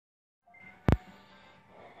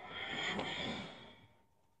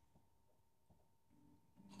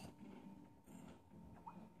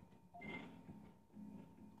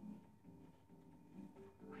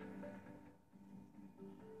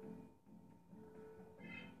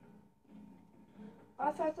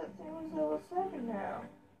I thought that thing was level 7 now.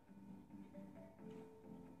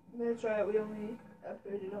 That's right, we only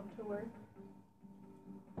upgraded them to work.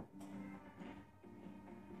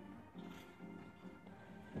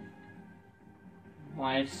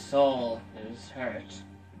 My soul is hurt.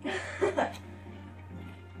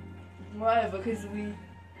 Why? Because we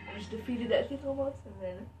just defeated that thing almost, and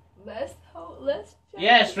then less chance.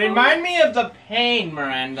 Yes, remind me of the pain,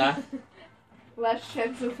 Miranda. Last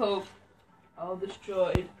chance of hope. All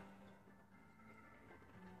destroyed.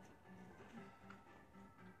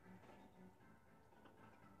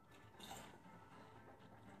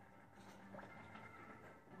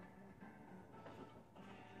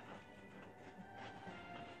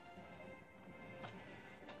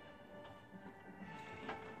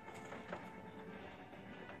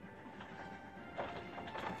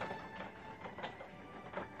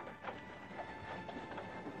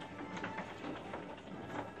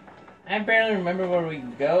 I barely remember where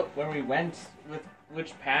we went, with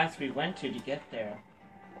which paths we went to get there.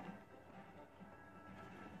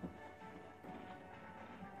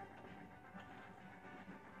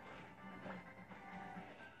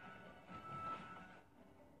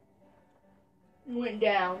 We went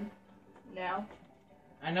down. Now.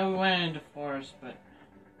 I know we went into forest, but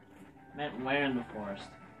meant where in the forest?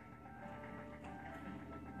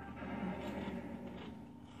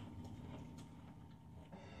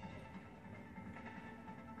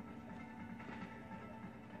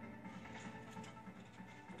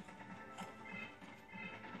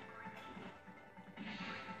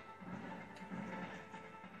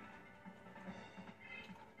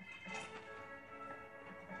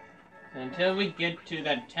 Until we get to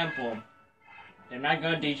that temple, they're not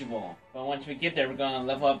going to Digivolve. But once we get there, we're going to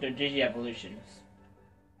level up their Digi-evolutions.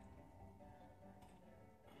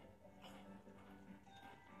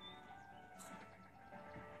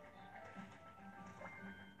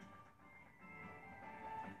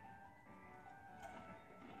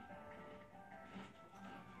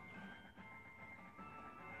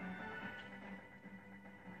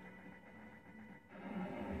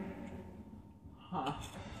 Huh.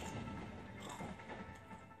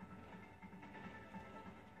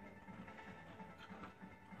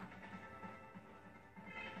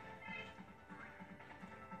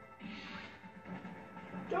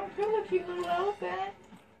 Don't kill the cute little elephant.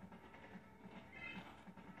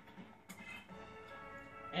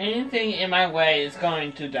 Anything in my way is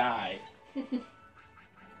going to die.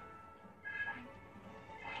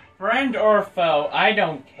 Friend or foe, I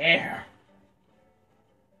don't care.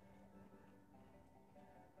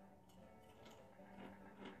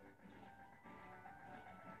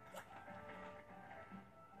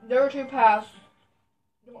 There are two paths.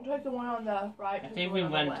 Don't take the one on the right. I think we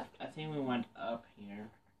went up here.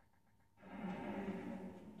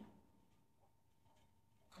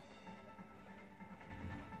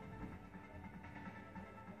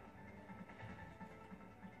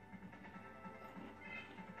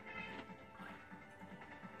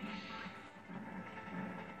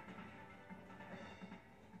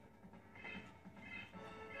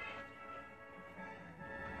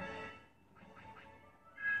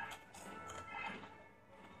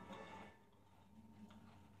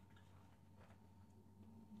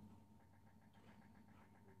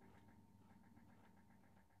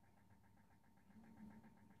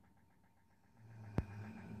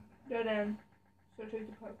 Dead end. So take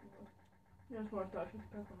the path on the left. There's more thought. Take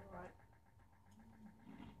the path on the right.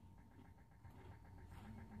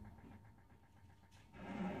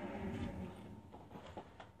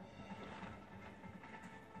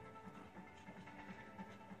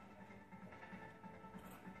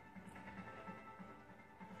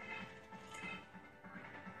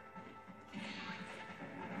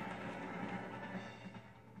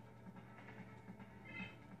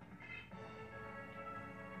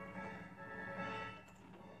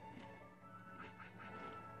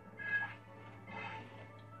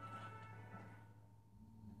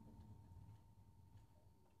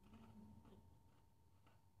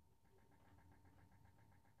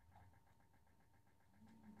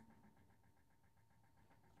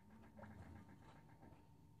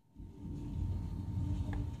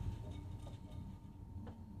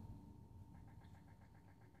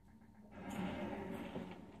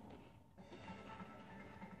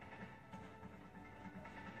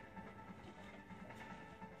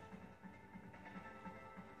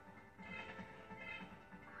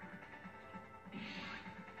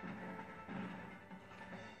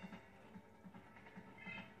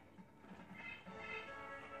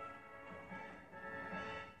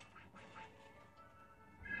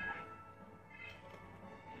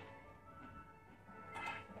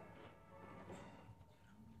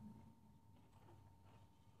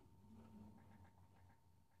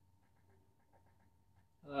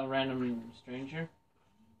 A random stranger.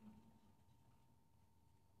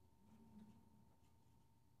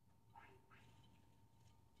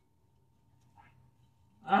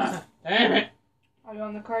 Ah, damn it! Are you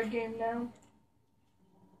on the card game now?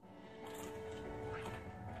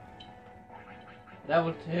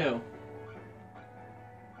 Level 2.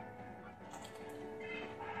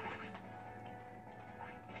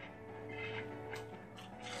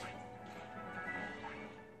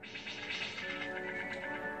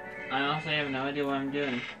 I honestly have no idea what I'm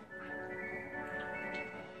doing.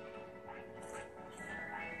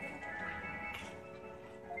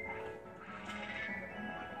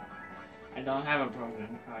 I don't have a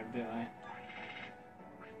program card, do I?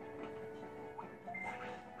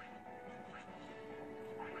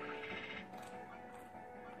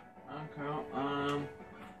 Okay,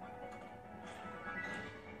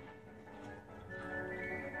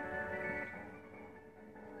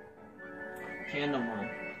 Candle one.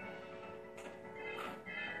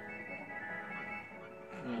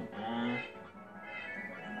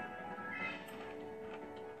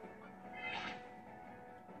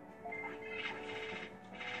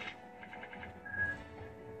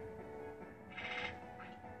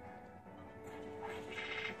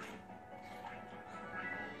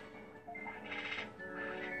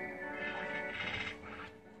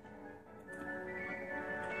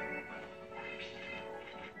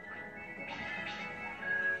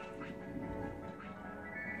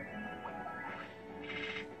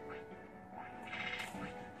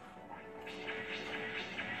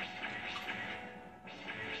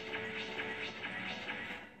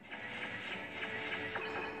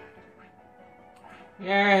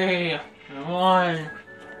 Yay! I won!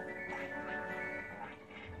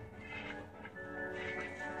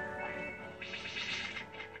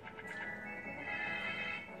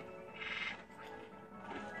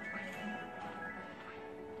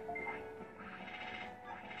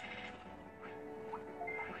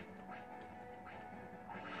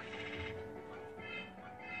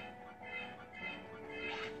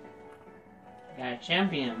 Got a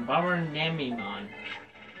champion, Digimon.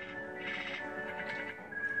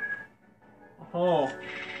 Oh.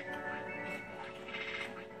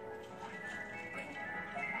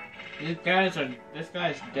 This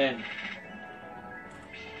guy's dead.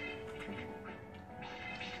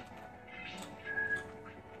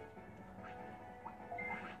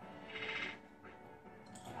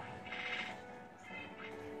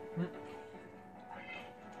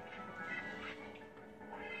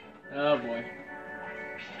 Oh boy.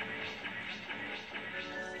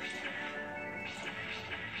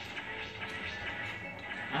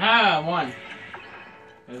 Aha! I won!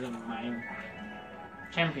 Because of my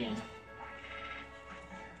champion.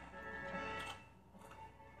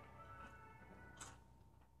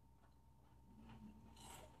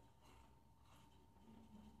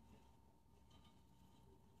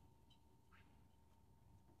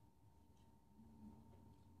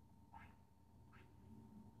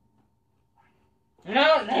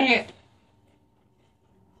 No, dang it!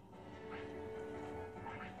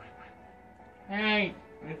 Hey,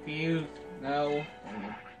 refused. No. Dang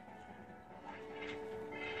it.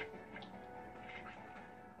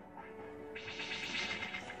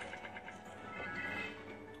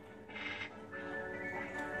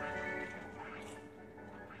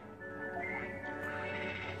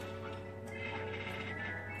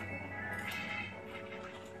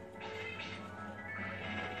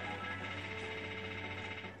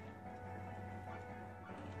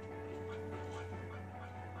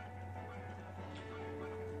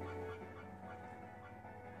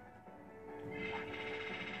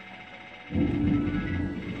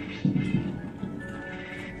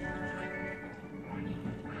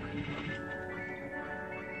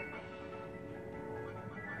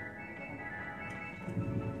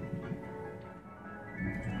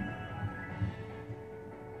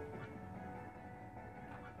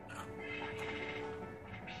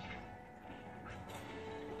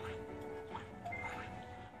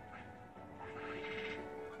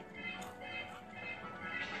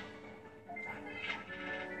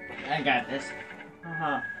 I got this.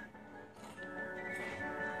 Uh-huh.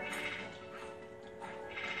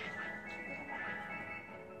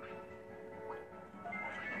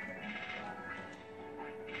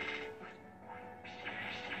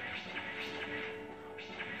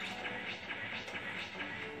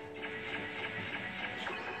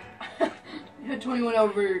 You had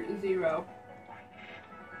 21/0.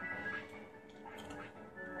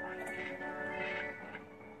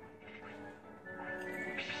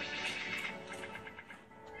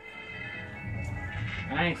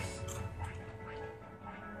 Nice.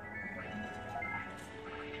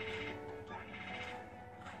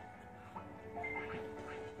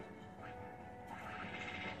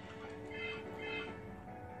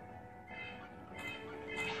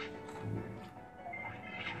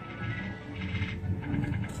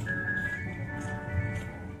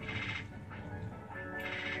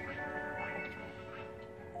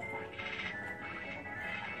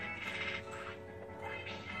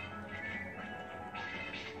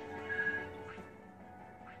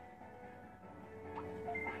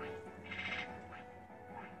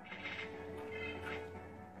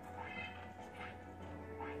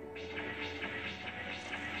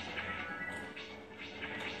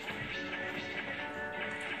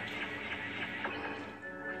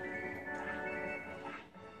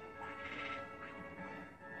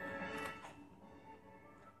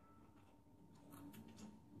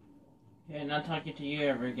 Yeah, not talking to you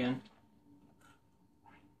ever again.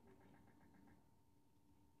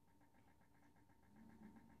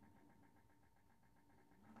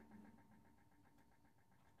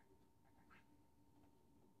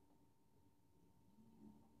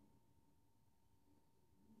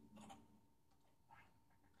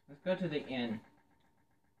 Let's go to the inn.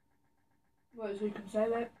 What, so you can say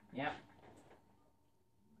that? Yep.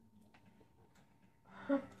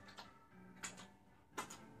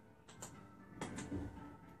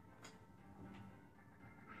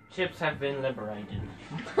 Chips have been liberated.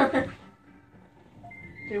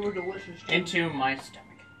 They were delicious. Too. Into my stomach.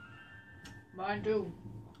 Mine too.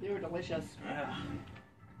 They were delicious.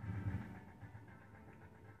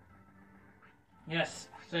 Yes,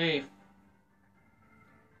 save.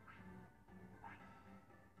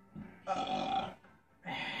 I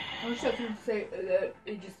wish I could say that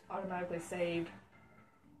it just automatically saved.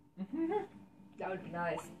 That would be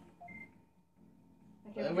nice.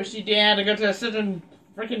 I wish you did have to go to a certain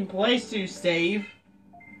freaking place to save.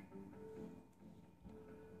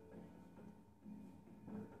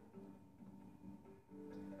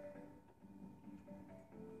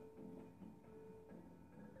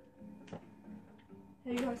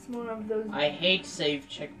 Hey, you have some more of those. I hate save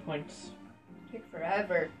checkpoints. Take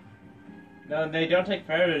forever. No, they don't take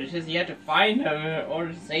forever. It's just you have to find them in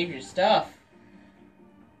order to save your stuff.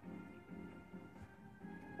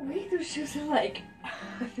 Wait, there's just like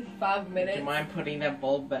 5 minutes. Do you mind putting that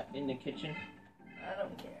bulb back in the kitchen? I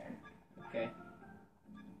don't care. Okay.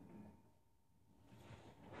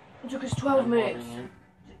 It took us 12 minutes holding it.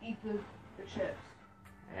 to eat the chips.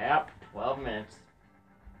 Yep, 12 minutes.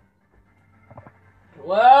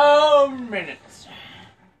 12 minutes.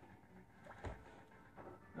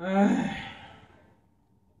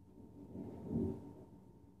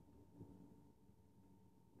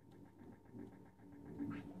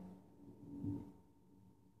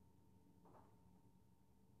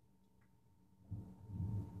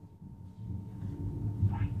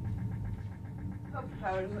 Hope the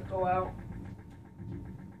power doesn't go out.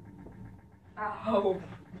 I hope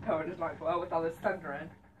the power does not go out with all this thunder in.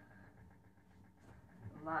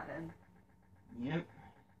 Lightning. Yep.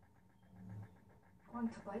 Going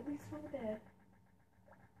to lightly swing the bed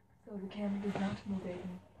so the camera does not move it.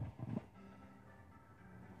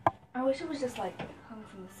 I wish it was just like hung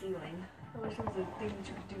from the ceiling. I wish there was a thing that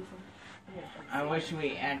you could do from. I wish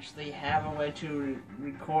we actually have a way to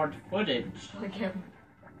record footage. Like him.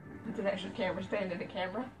 It's an actual camera stand in a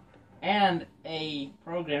camera. And a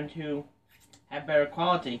program to have better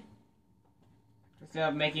quality. Instead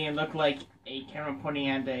of making it look like a camera pointing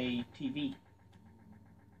at a TV.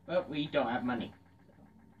 But we don't have money.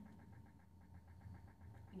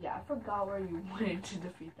 Yeah, I forgot where you went to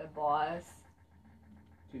defeat the boss.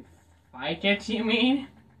 To fight it, you mean?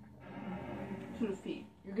 To defeat.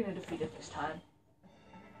 You're gonna defeat it this time.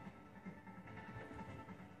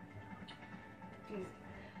 Jeez.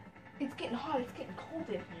 It's getting hot, it's getting cold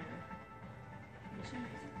in here.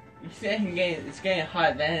 You said it's getting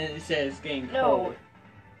hot, then it says it's getting cold. No.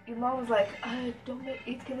 Your mom was like, don't make,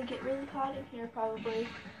 it's gonna get really hot in here probably.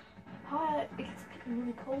 Hot, it's getting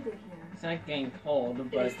really cold in here. It's not getting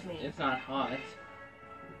cold, but is to me. it's not hot.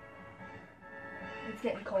 It's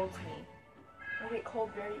getting cold to me. I get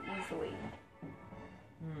cold very easily.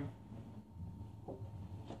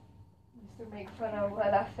 Just to make fun of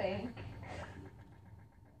what I think.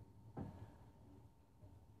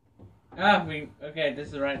 Okay, this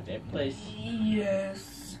is the right place.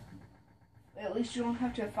 Yes. At least you don't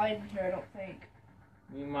have to fight in here, I don't think.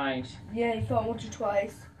 We might. Yeah, you fought once or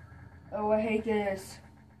twice. Oh, I hate this.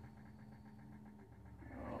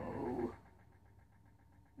 Oh.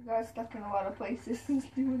 I got stuck in a lot of places since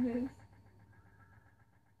doing this.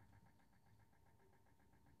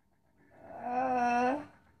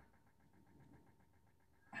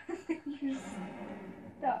 You're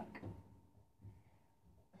stuck.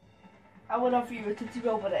 I would offer you a Tootsie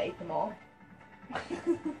Roll, but I ate them all.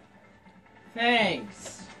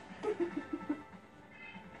 Thanks.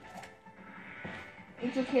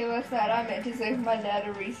 It's okay, last night I meant to save my dad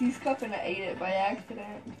a Reese's cup and I ate it by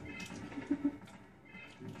accident.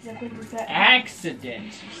 Accident, you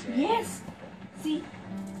say? Yes! See?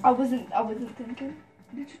 I wasn't thinking.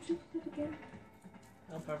 Did you do it again?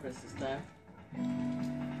 On purpose this time.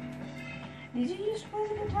 Did you used to play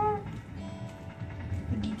the guitar?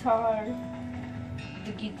 The guitar.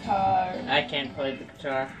 The guitar. I can't play the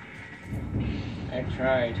guitar. I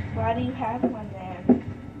tried. Why do you have one then?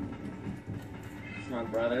 It's my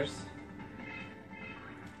brother's.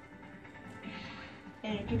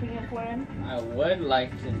 And you're keeping it for him? I would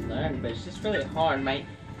like to learn, but it's just really hard. My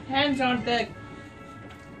hands aren't that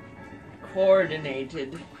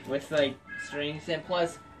coordinated with like strings, and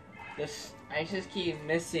plus, I just keep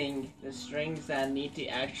missing the strings that need to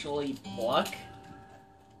actually pluck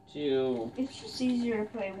to. It's just easier to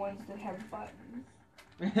play ones that have buttons.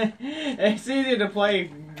 It's easier to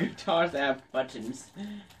play guitars that have buttons.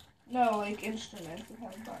 No, like instruments that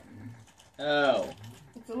have buttons. Oh.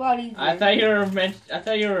 It's a lot easier. I thought you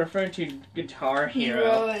were referring to Guitar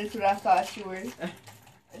Hero. Is what I thought you were.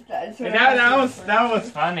 That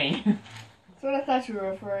was funny. That's what I thought you were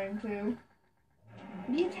referring to.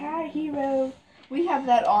 Guitar Hero. We have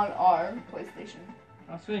that on our PlayStation.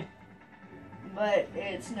 Oh, sweet. But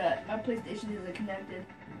it's not. Our PlayStation isn't connected.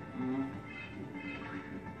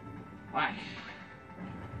 Why?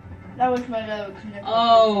 That was my note.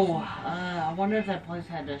 Oh, I wonder if that place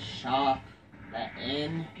had to shop that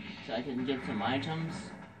in so I can get some items.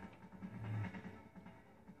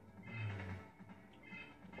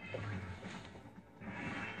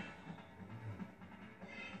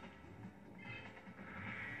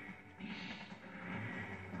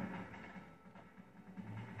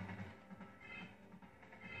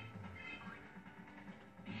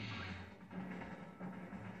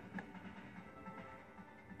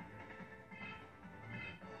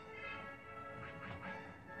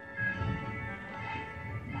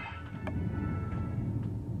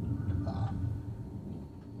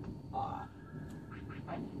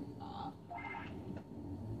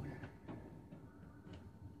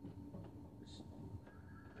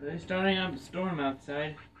 They're starting up a storm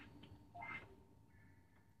outside.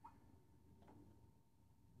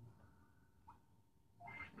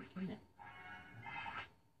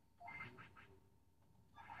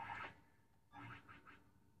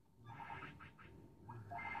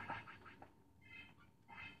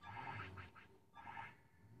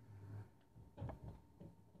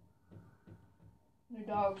 Your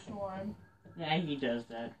dog's snoring. Yeah, he does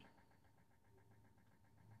that.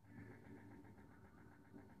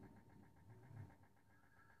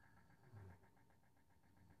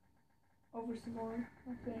 Over some more,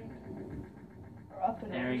 I think. Or up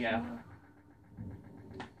and there over we go. more.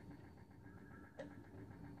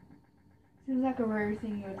 Seems like a rare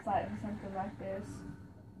thing you would fight in something like this.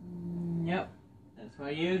 Yep. That's why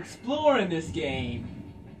you explore in this game.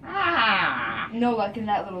 Ah! You know, like in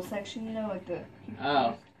that little section, you know, like the...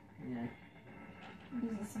 Oh. Yeah.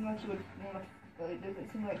 Doesn't seem like you would want to... It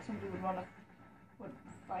doesn't seem like somebody would want to... would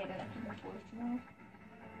fight in a forest, you know?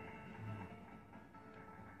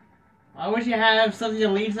 Why would you have something that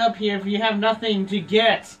leads up here if you have nothing to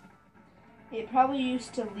get? It probably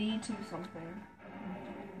used to lead to something.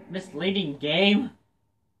 Misleading game?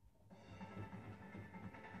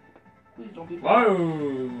 Please don't be...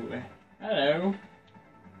 Whoa! Hello.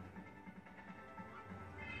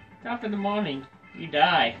 Top in the morning. You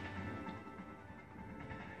die.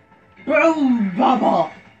 Boom!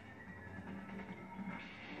 Bubble!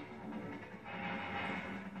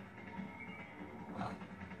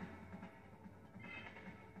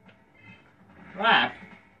 Crap.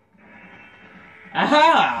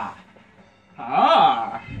 Aha!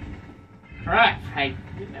 Ah! Crap, I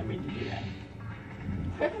did not mean to do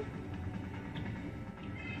that.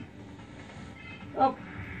 Oh.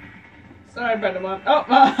 Sorry about the one.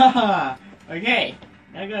 Oh! Okay.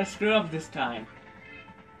 Not gonna screw up this time.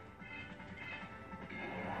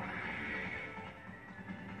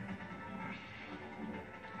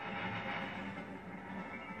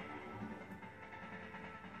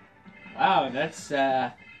 Wow, that's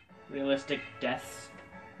realistic deaths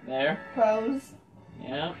there. Pose.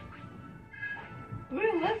 Yeah.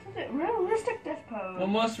 Realistic death pose. Well,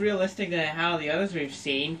 most realistic than how the others we've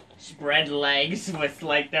seen. Spread legs with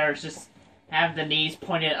like they're just have the knees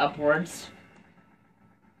pointed upwards.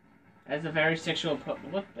 That's a very sexual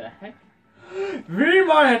what the heck?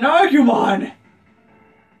 Digimon and Agumon!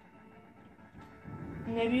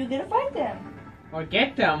 Maybe you get to fight them. Or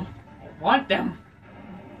get them. I want them.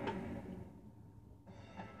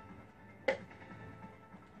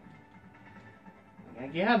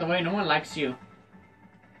 Get out of the way, no one likes you.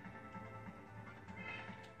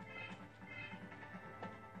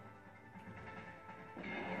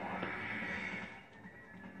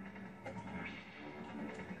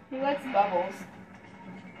 He likes bubbles.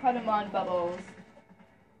 Put him on bubbles.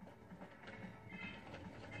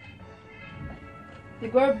 The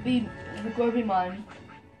Gorbimon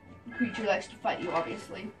creature likes to fight you,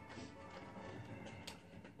 obviously.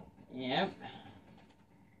 Yep.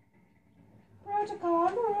 Protocol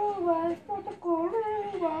ruins, protocol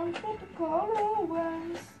ruins, protocol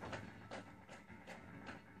ruins.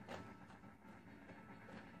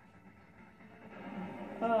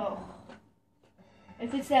 Oh.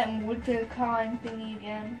 If it's that WinterCon thingy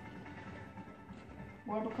again.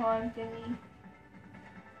 Gorbicon thingy.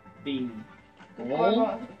 The The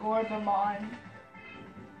bowl? Gorbamon.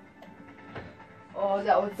 Oh,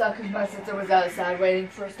 that would suck if my sister was outside waiting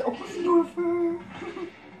for us to open the door for her.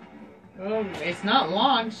 Oh, it's not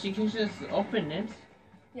locked. She can just open it.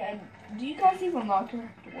 Yeah, do you guys even lock your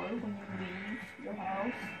door when you leave your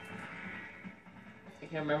house? I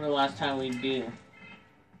can't remember the last time we do.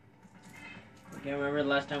 I can't remember the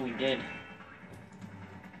last time we did.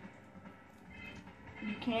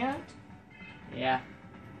 You can't? Yeah.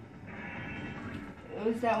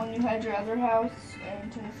 Was that when you had your other house in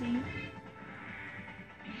Tennessee?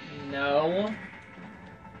 No.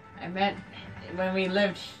 I meant when we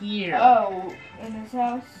lived here. Oh, in this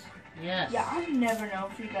house? Yes. Yeah, I've never known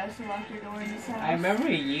for you guys to lock your door in this house. I remember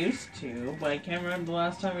we used to, but I can't remember the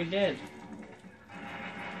last time we did.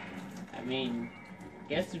 I mean, I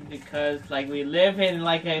guess it's because, like, we live in,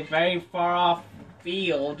 like, a very far off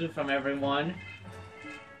field from everyone.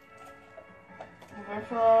 A very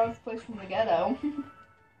far off place from the ghetto.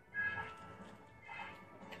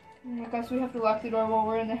 I guess we have to lock the door while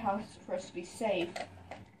we're in the house for us to be safe.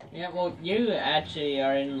 Yeah, well, you actually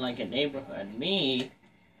are in, like, a neighborhood. Me,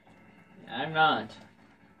 I'm not.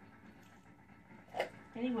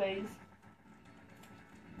 Anyways,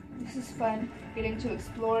 this is fun, getting to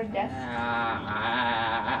explore death.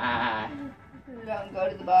 Don't go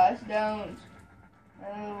to the boss, don't.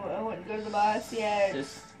 Oh, I wouldn't go to the boss yet.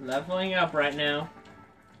 Just leveling up right now.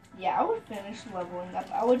 Yeah, I would finish leveling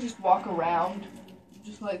up. I would just walk around.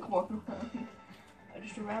 Just like walk around.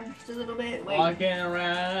 Just around just a little bit. Wait. Walking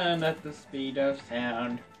around at the speed of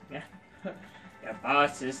sound. Your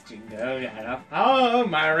boss is to go down. Oh,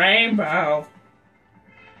 my rainbow.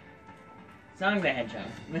 Song the Hedgehog.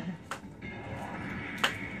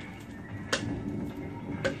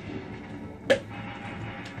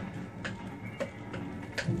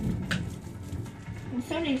 We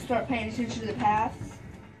still need to start paying attention to the paths.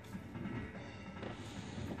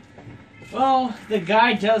 Well, the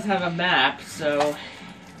guy does have a map, so...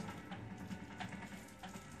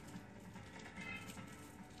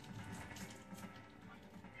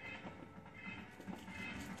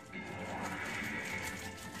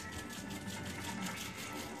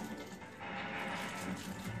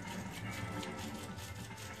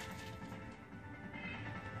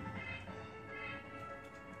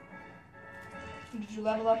 Did you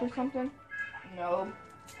level up or something? No.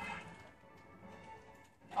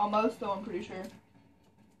 Almost, though, I'm pretty sure.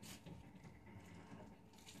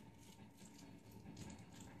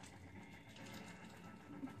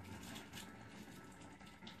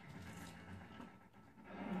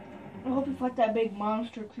 I hope you fight that big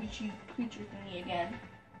monster creature thingy again.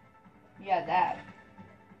 Yeah, that.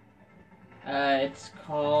 It's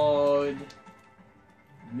called...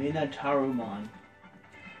 Minotaurumon.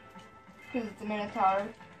 Because it's a Minotaur,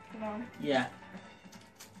 you know? Yeah.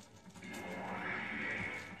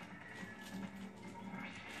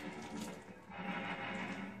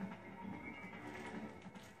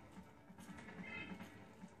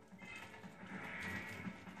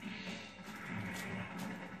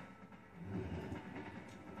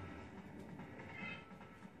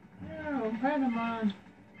 Oh, Patamon.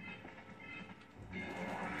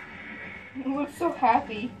 You look so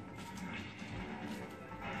happy.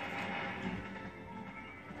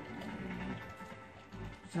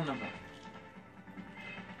 Son of a...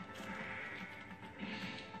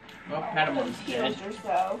 Oh, Patamon's dead. Healed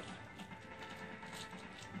yourself.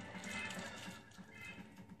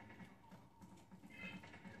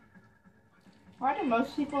 Why do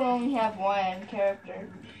most people only have one character?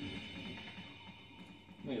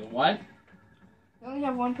 Wait, what? They only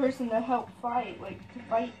have one person to help fight, like, to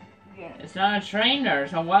fight against. It's not a trainer,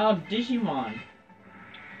 it's a wild Digimon.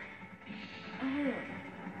 Oh.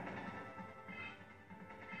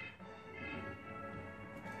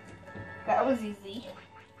 That was easy.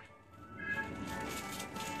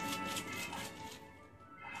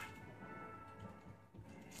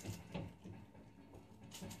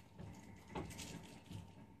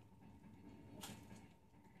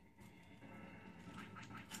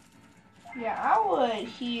 Yeah, I would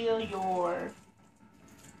heal your...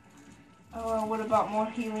 Oh, what about more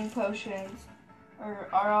healing potions? Or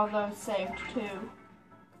are all those saved too?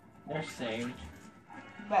 They're saved.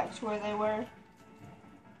 Back to where they were?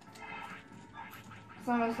 'Cause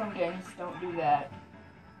I know some games don't do that.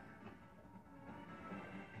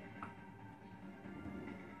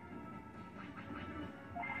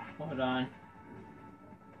 Hold on.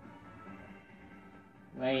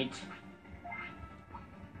 Wait.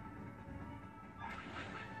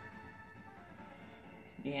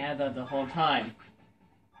 We had that the whole time.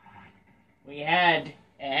 We had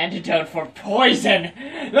antidote for poison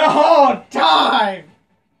the whole time!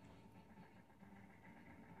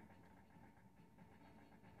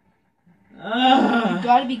 You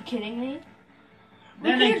gotta be kidding me.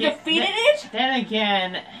 We could have defeated it? Then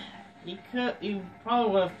again, he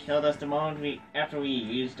probably would have killed us the moment after we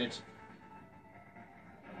used it.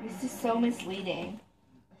 This is so misleading.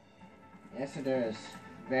 Yes, it is.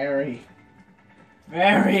 Very,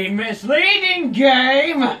 very misleading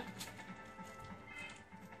game!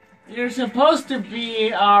 You're supposed to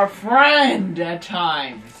be our friend at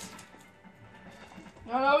times.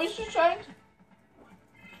 No, he's just trying to...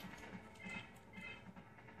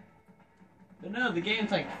 But no, the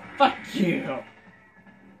game's like, fuck you!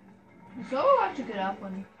 So I'll have to get up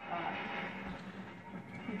when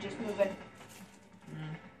you just move it.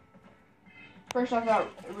 First I thought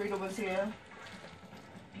Rita was here.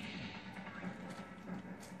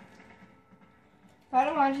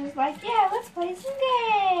 Padawan's just like, yeah, let's play some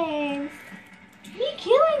games. Me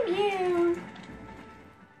killing you.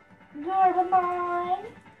 Gorbamon.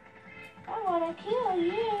 I wanna kill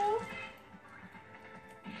you.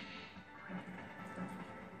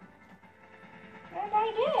 And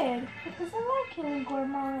I did, because I like killing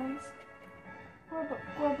Gorbamons.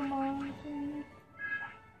 Gorbamons.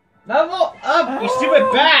 Level up, you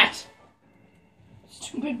stupid bat!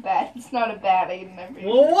 Stupid bat. It's not a bat. I remember.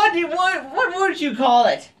 Well, what would you call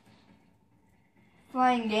it?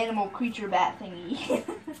 Flying animal creature bat thingy.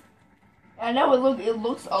 I know it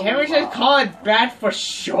looks. Can we just call it bat for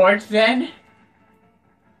short then?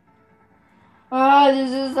 Oh,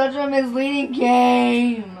 this is such a misleading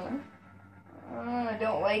game. I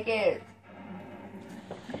don't like it.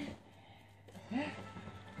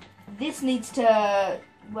 This needs to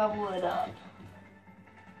level it up.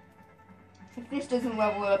 If this doesn't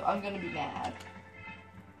level it up, I'm gonna be mad.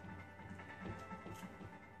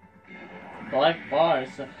 Black bars.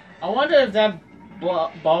 I wonder if that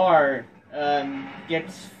bar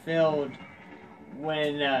gets filled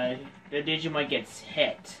when the Digimon gets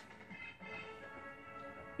hit.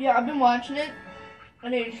 Yeah, I've been watching it,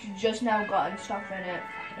 and it's just now gotten stuff in it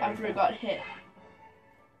after it got hit.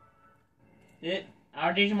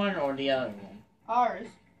 Our Digimon or the other one? Ours.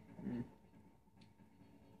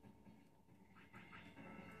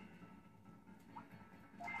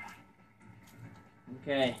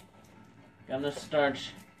 Okay, gonna start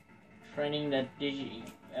training the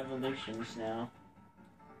Digi-evolutions now.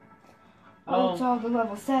 Oh, it's all the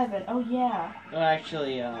level 7. Oh, yeah. Well,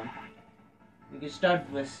 actually, we can start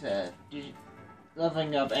with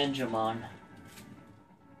leveling up Angemon.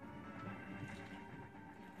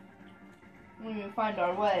 When we find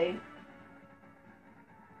our way.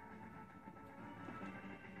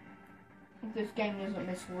 If this game doesn't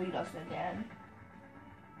mislead us again.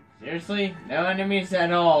 Seriously? No enemies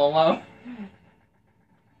at all. Well,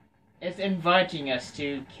 it's inviting us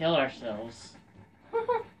to kill ourselves.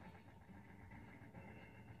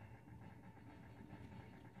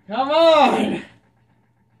 Come on!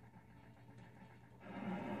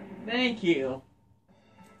 Thank you.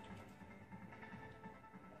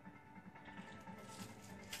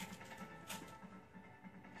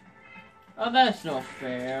 Oh, that's not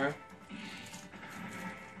fair.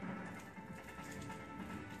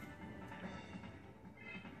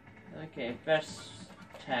 Okay, best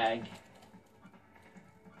tag.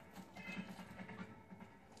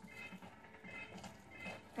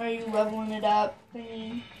 Are you leveling it up,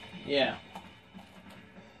 thingy? Yeah.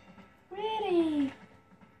 Pretty.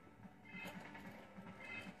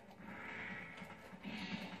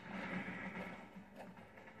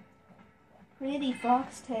 Pretty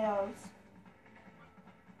foxtails.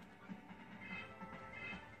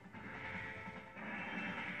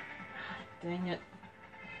 Dang it.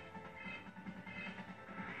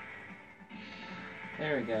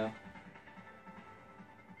 There we go.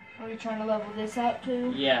 Are you trying to level this up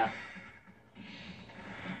too? Yeah.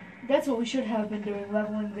 That's what we should have been doing,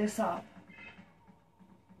 leveling this up.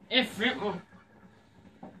 If it will...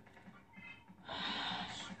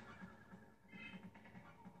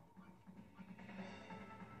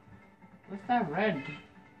 What's that red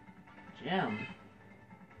gem?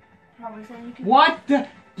 Probably saying you can... What the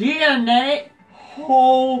DNA?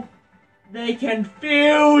 Oh, they can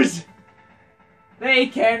fuse! They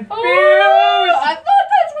can fuse! Oh, I thought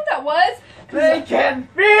that's what that was! They can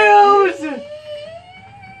fuse!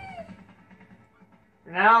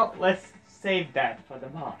 Now, let's save that for the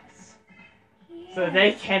boss. Yeah. So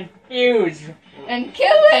they can fuse! And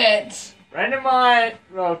kill it! Randomon,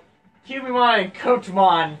 well, Cubimon and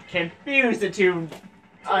Coachmon can fuse the two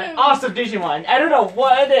awesome Digimon. I don't know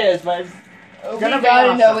what it is, but it's we gonna be gotta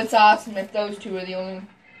awesome. know it's awesome if those two are the only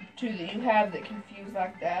two that you have that confuse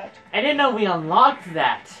like that. I didn't know we unlocked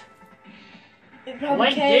that. It probably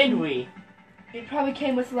When did we? It probably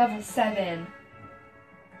came with level 7.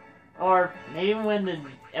 Or maybe when the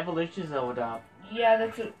evolutions load up. Yeah,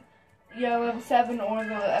 that's it. Yeah, level 7 or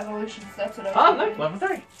the evolutions. That's what I was Oh, thinking. look, level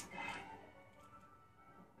 3.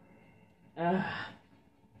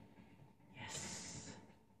 Yes.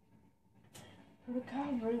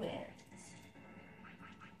 Protocol ruins.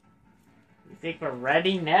 You think we're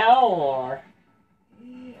ready now, or?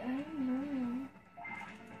 Yeah, I don't know.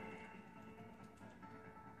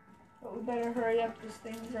 But we better hurry up. This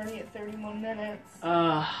thing's already at 31 minutes.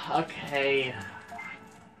 Okay.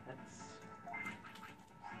 Let's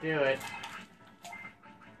do it.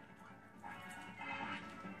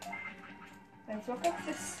 Let's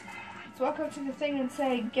walk up to the thing and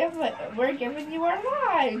say, we're giving you our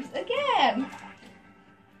lives again.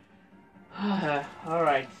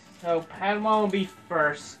 Alright, so Patamon will be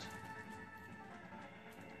first.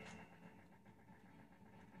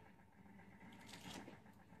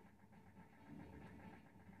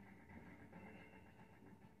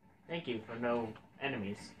 Thank you for no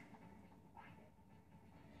enemies.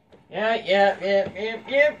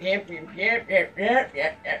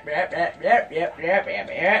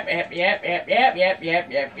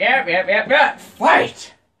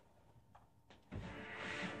 Fight!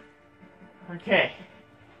 Okay.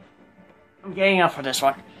 I'm getting up for this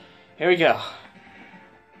one. Here we go.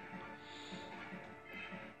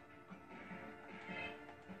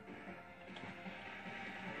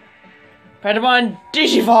 Patamon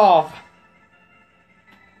DIGIVOLVE!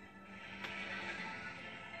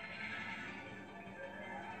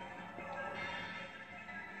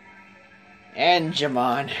 And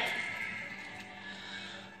Digimon.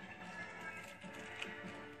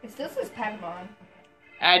 It still says Patamon.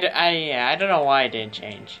 I don't know why it didn't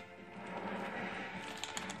change.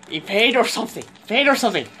 Evade or something. Evade or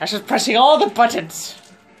something. I was just pressing all the buttons.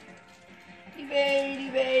 Evade,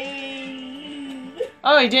 evade.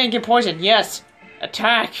 Oh, he didn't get poisoned. Yes.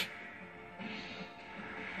 Attack.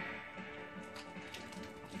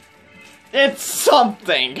 It's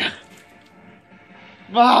something.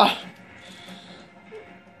 Ah.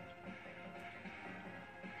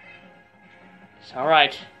 It's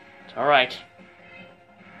alright. It's alright.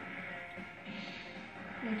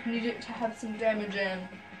 We need it to have some damage in.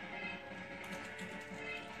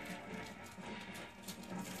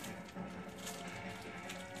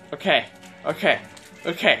 Okay. Okay.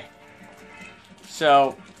 Okay.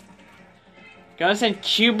 So, gonna send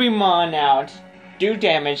Cubimon out. Do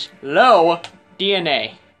damage. Low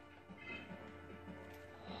DNA.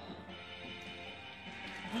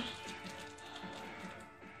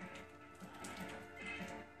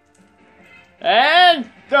 And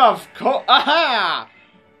of course, aha!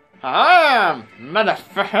 Ah,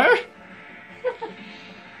 motherfucker!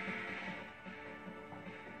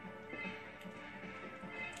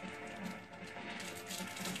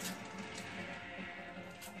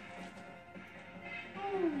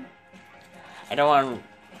 I don't want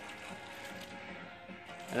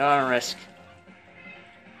to risk.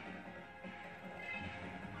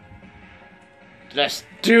 Let's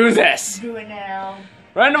do this! Do it now.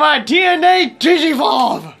 Run to my DNA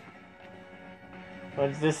Digivolve! What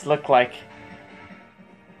does this look like?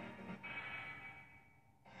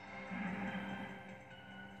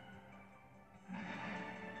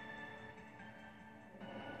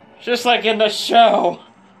 Just like in the show.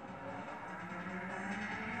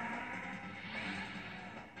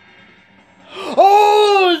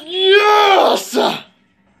 Oh, yes!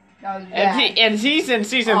 And season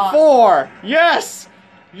 4. Yes!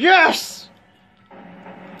 Yes!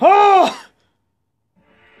 Oh!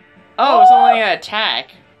 Oh, it's only an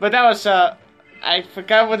attack. But that was, I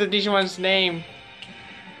forgot what the Digimon's name.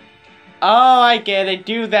 Oh, I get it.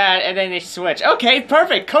 Do that, and then they switch. Okay,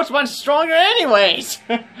 perfect. Coachmon's stronger anyways.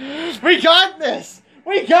 We got this.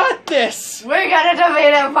 We got this. We're gonna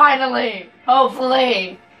defeat him finally.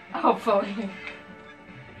 Hopefully. Hopefully.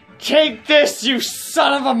 Take this, you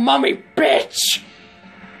son of a mummy bitch.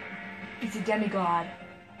 He's a demigod.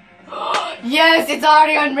 Yes, it's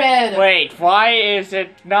already on red. Wait, why is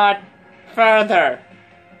it not further?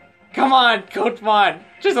 Come on, Coachmon.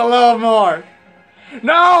 Just a little more.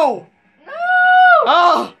 No! No!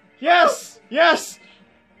 Oh! Yes! Yes!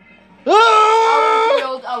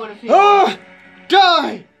 I would have healed. Oh!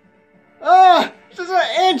 Die! Ah! Just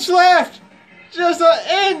an inch left! Just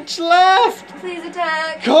an inch left! Please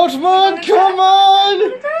attack! Coachmon, come on!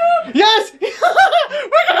 Yes! We're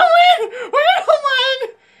gonna win! We're gonna win!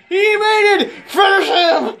 He made it! Finish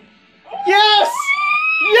him! Yes!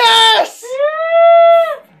 Yes!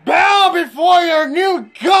 Bow before your new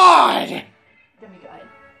god! Demigod.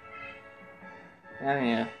 Oh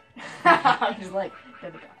yeah. I'm just like,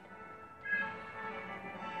 demigod.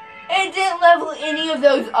 It didn't level any of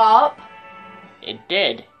those up. It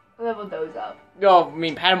did. Level those up. No, I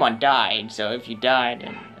mean Patamon died, so if you died,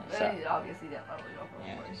 then It obviously didn't level you up.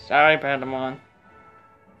 yeah. Sorry, Patamon.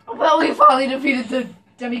 Well, we finally defeated the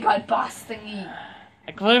demigod boss thingy.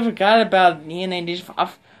 I completely forgot about DNA Digimon.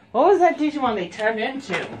 What was that Digimon they turned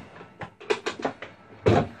into?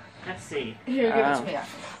 Let's see. Here, give it to me. I can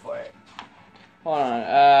look for it. Hold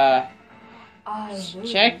on. I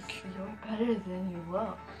lose. Check. You're better than you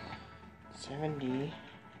look. 70.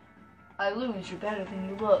 I lose. You're better than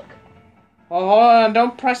you look. Well, hold on.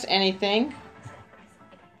 Don't press anything.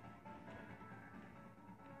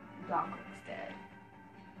 Doc looks dead.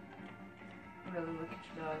 Really look at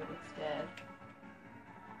your dog. It looks dead.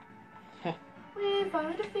 We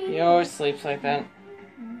finally defeated. He always sleeps like that.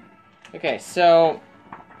 Okay, so.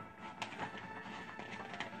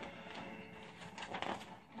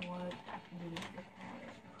 What?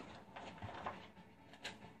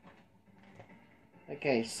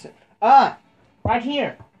 Okay, so. Right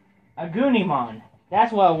here! A Goonimon.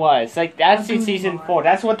 That's what it was. Like, that's in season 4.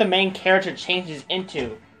 That's what the main character changes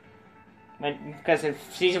into. Because in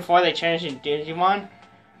season 4 they changed into Digimon.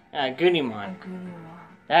 Goonimon.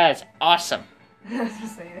 That is awesome. I was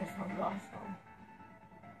just saying, that sounds awesome.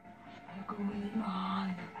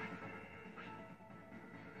 Digimon.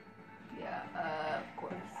 Yeah, of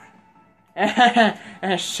course.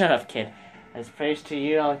 Shut up, kid. As praise to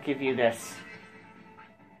you, I'll give you this.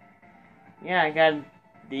 Yeah, I got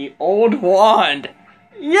the old wand.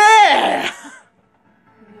 Yeah!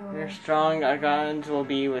 Your strong gods will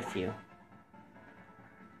be with you.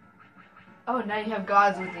 Oh, now you have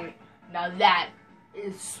gods with you. Now that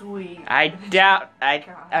is sweet. I doubt.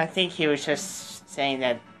 I think he was just saying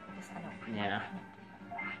that. Yeah.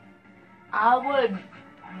 I would,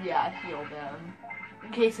 yeah, heal them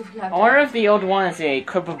in case if you have. I wonder if the old one is a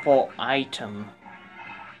equipable item.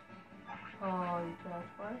 Oh,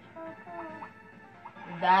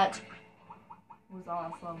 that was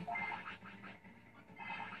awesome.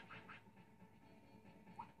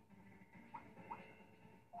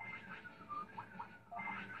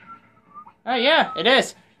 Oh yeah, it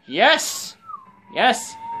is. Yes!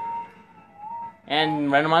 Yes! And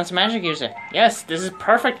Renamon's magic user. Yes, this is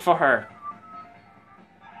perfect for her.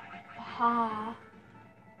 Ha.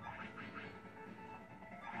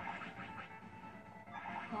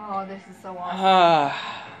 Oh, this is so awesome.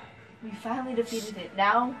 We finally defeated it.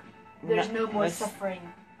 Now, there's no more suffering.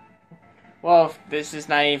 Well, this is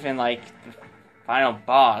not even like the final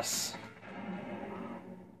boss.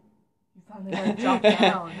 You finally gotta drop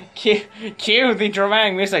down. Cue the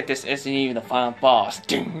dramatic music like this isn't even the final boss.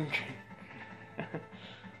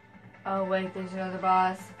 Oh wait, there's another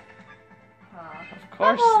boss. Of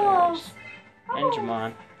course there's.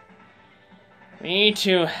 Digimon. We need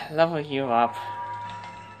to level you up.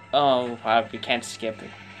 Oh wow, we can't skip it.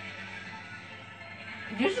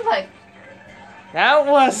 You should like. That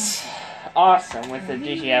was awesome with the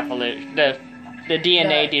Digievolution, the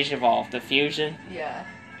DNA Digivolve, the fusion. Yeah,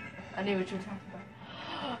 I knew what you were talking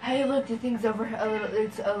about. Hey, look, the thing's over a little.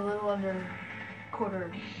 It's a little under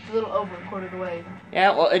quarter. It's a little over quartered away.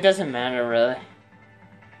 Yeah, well, it doesn't matter really.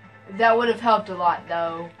 That would have helped a lot,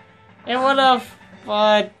 though. It would have,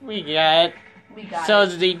 but we got it. We got so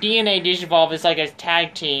it. The DNA Digivolve is like a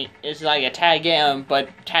tag team. It's like a tag in, but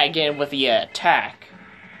tag in with the attack.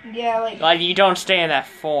 Yeah, like you don't stay in that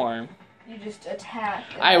form. You just attack.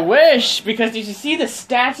 I wish, because did you see the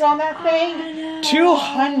stats on that thing?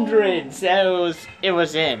 200. So it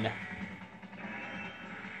was in.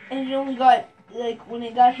 And it only got when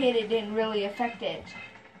it got hit, it didn't really affect it.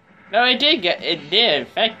 No, it did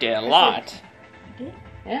affect it a lot. It did?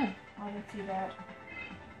 Yeah. I didn't see that.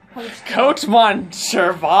 Coachmon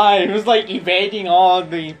survived. It was like evading all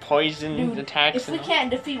the poison attacks. If we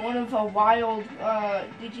can't defeat one of a wild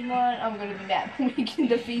Digimon, I'm gonna be mad. We can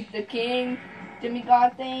defeat the king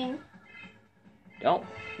demigod thing.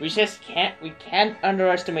 We can't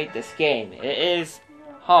underestimate this game. It is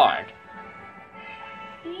hard.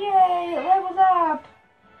 Yay! It leveled up.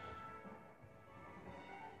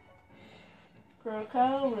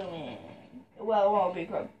 Protocol Ruin. Well, it won't be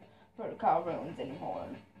Protocol Ruins anymore.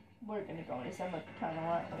 We're gonna go into summer tunnel,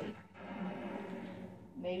 aren't we?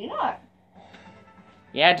 Maybe not.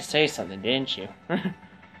 You had to say something, didn't you?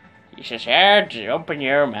 You just had to open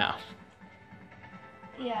your mouth.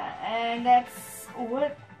 Yeah, and that's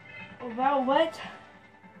about what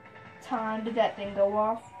time did that thing go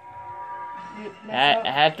off? I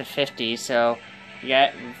had the 50, so you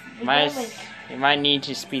might need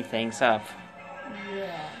to speed things up.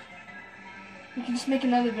 Yeah. We can just make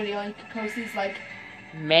another video and you can post these like...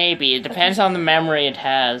 Maybe. It depends on the memory it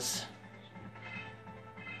has.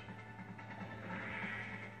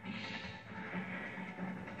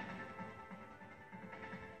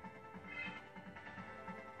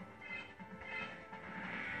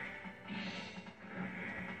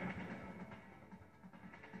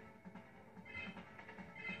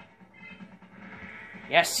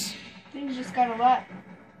 Yes. Things just got a lot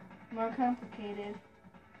more complicated.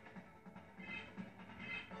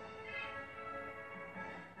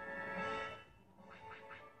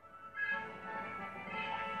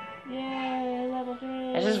 Yay, level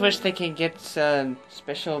 3. I just wish they could get some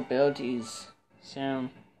special abilities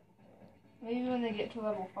soon. Maybe when they get to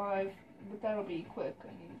level 5, but that'll be quick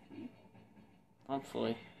and easy.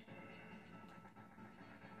 Hopefully.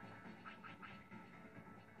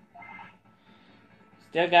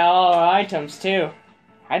 Still got all our items too.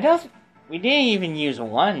 We didn't even use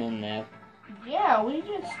one in there. Yeah, you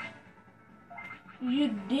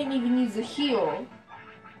didn't even use a heal.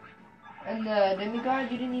 And the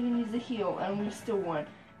demigod, you didn't even use a heal, and we still won.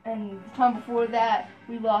 And the time before that,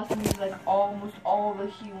 we lost and used like almost all the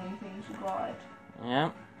healing things we got.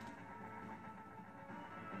 Yeah.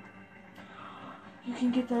 You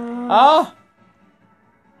can get the... Oh!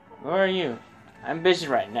 Where are you? I'm busy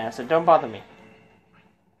right now, so don't bother me.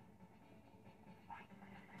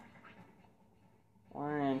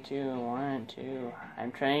 1 and 2, 1 and 2.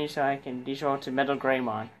 I'm training so I can default to Metal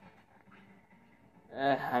Greymon.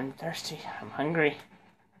 I'm thirsty. I'm hungry.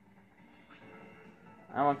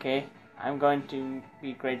 I'm okay. I'm going to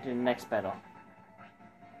be great in the next battle.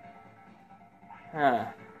 Huh.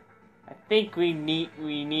 I think we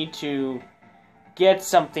need to get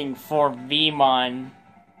something for Vmon.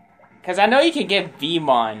 Because I know you can get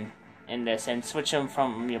Vmon in this and switch them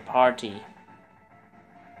from your party.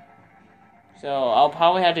 So I'll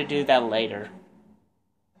probably have to do that later.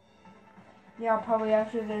 Yeah, probably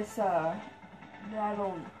after this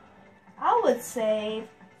battle. I would say,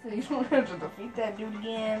 so you don't have to defeat that dude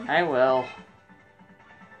again. I will.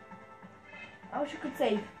 I wish you could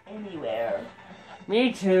save anywhere.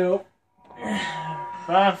 Me too.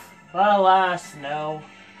 But alas, no.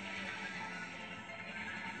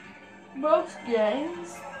 Most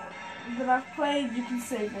games that I've played, you can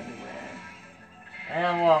save anywhere.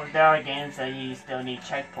 And well, there are games that you still need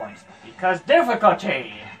checkpoints because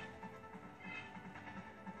difficulty.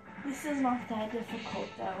 This is not that difficult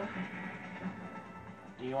though.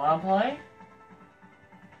 Do you want to play?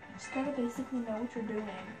 You just gotta basically know what you're doing.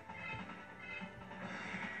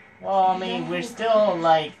 Well, I mean, we're still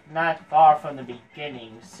like not far from the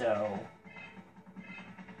beginning, so.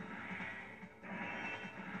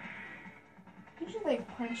 You should like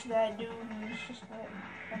punch that dude and it's just like,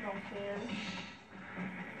 I don't care.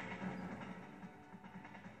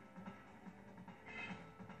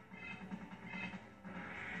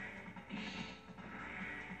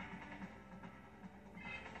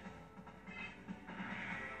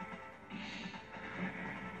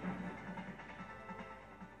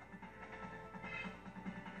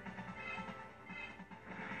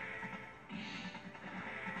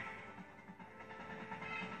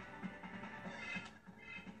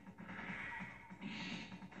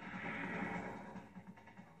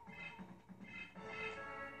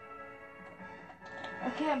 I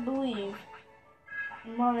can't believe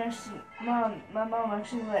my mom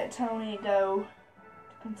actually let Tony go to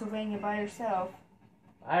Pennsylvania by herself.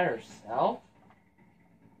 By herself?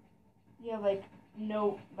 Yeah, like,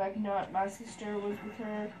 no, like, not, my sister was with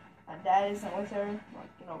her, my dad isn't with her, like,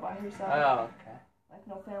 you know, by herself. Oh, okay. Like,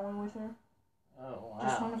 no family with her. Oh, wow.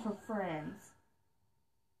 Just one of her friends.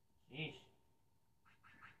 Jeez.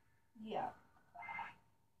 Yeah.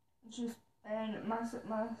 Just, and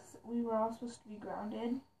we were all supposed to be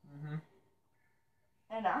grounded. Mm-hmm.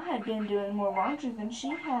 And I had been doing more laundry than she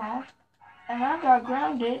had. And I got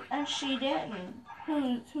grounded, and she didn't.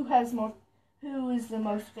 Who is the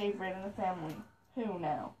most favorite in the family? Who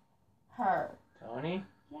now? Her. Tony?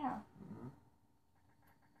 Yeah.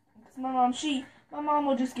 Because my mom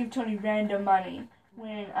will just give Tony random money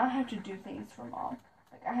when I have to do things for mom.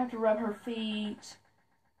 Like, I have to rub her feet,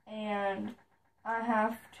 and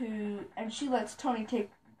and she lets Tony take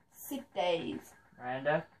sick days.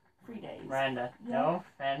 Miranda? Free days. Miranda, Yeah. no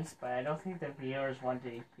offense, but I don't think the viewers want to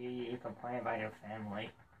hear you complain about your family.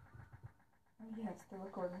 Oh, yeah, it's still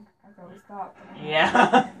recording. I thought we stopped.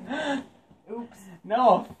 Yeah. Oops.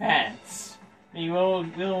 No offense.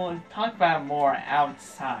 We'll talk about it more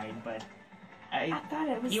outside, but I thought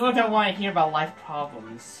it was people don't want to hear about life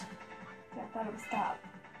problems. Yeah, I thought it was stopped.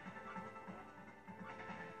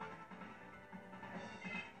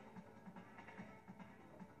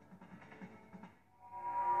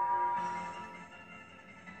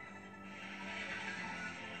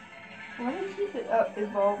 Why do you keep it up,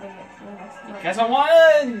 evolving it to the next level? Because I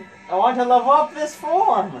want to level up this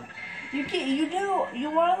form. You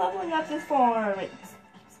want to leveling up this form. It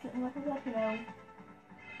keeps getting leveled up, you know.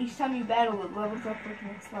 Each time you battle, it levels up with the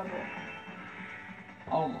next level.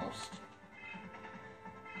 Almost.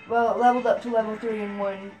 Well, it leveled up to level 3 in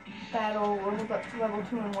one battle, leveled up to level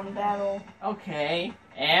 2 in one battle. Okay,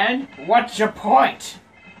 and what's your point?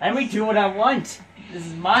 Let me do what I want. This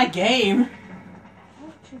is my game.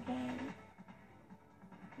 What's your game?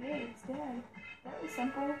 Yeah, it's dead. That was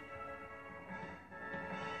simple.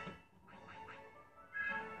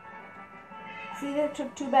 See, that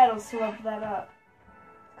took 2 battles to level that up.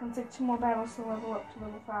 It's gonna take 2 more battles to level up to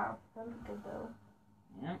level 5. That was good though.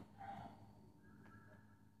 Yep.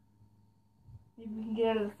 Maybe we can get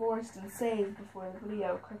out of the forest and save before the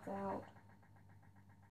video cuts out.